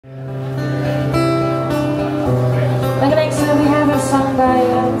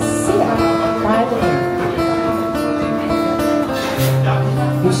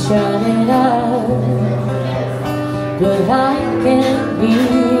shut it out, but I can't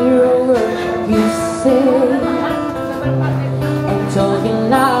hear a word you say. I'm talking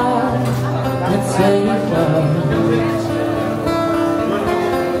loud and saying words.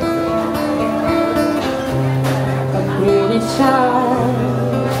 I'm pretty shy,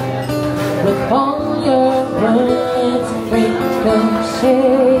 with all your words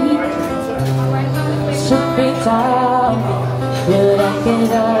ricochet. Should be down, but I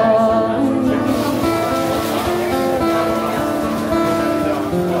get up.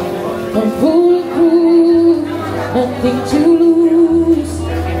 I'm bulletproof, nothing to lose.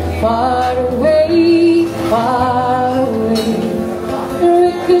 Far away, far away.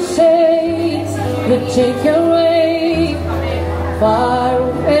 Ricochets will take your way. Far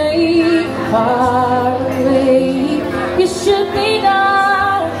away, far away. You should be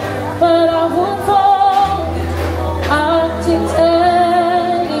down, but I won't fall. I'll titanium.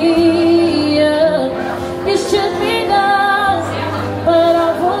 You should be down, but I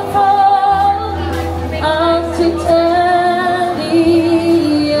won't fall. I'll titanium.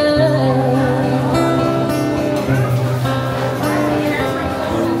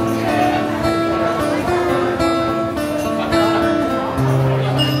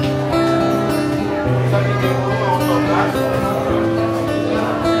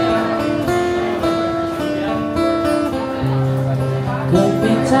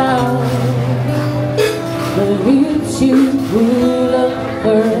 The roots you rule of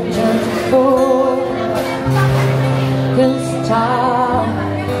virgin for, 'cause time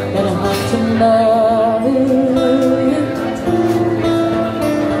and a heart to love it.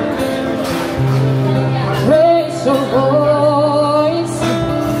 Raise your voice,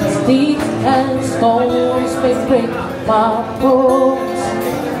 sticks and stones may break my bones.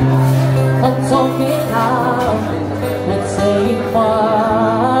 I'm talking out and saying why.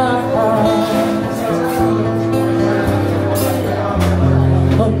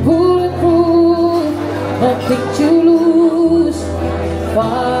 Nothing to lose.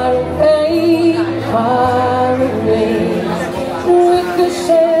 Far away, far away.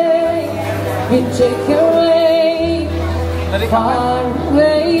 Ricochet, you take your way. Far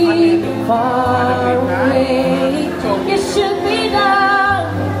away, far away.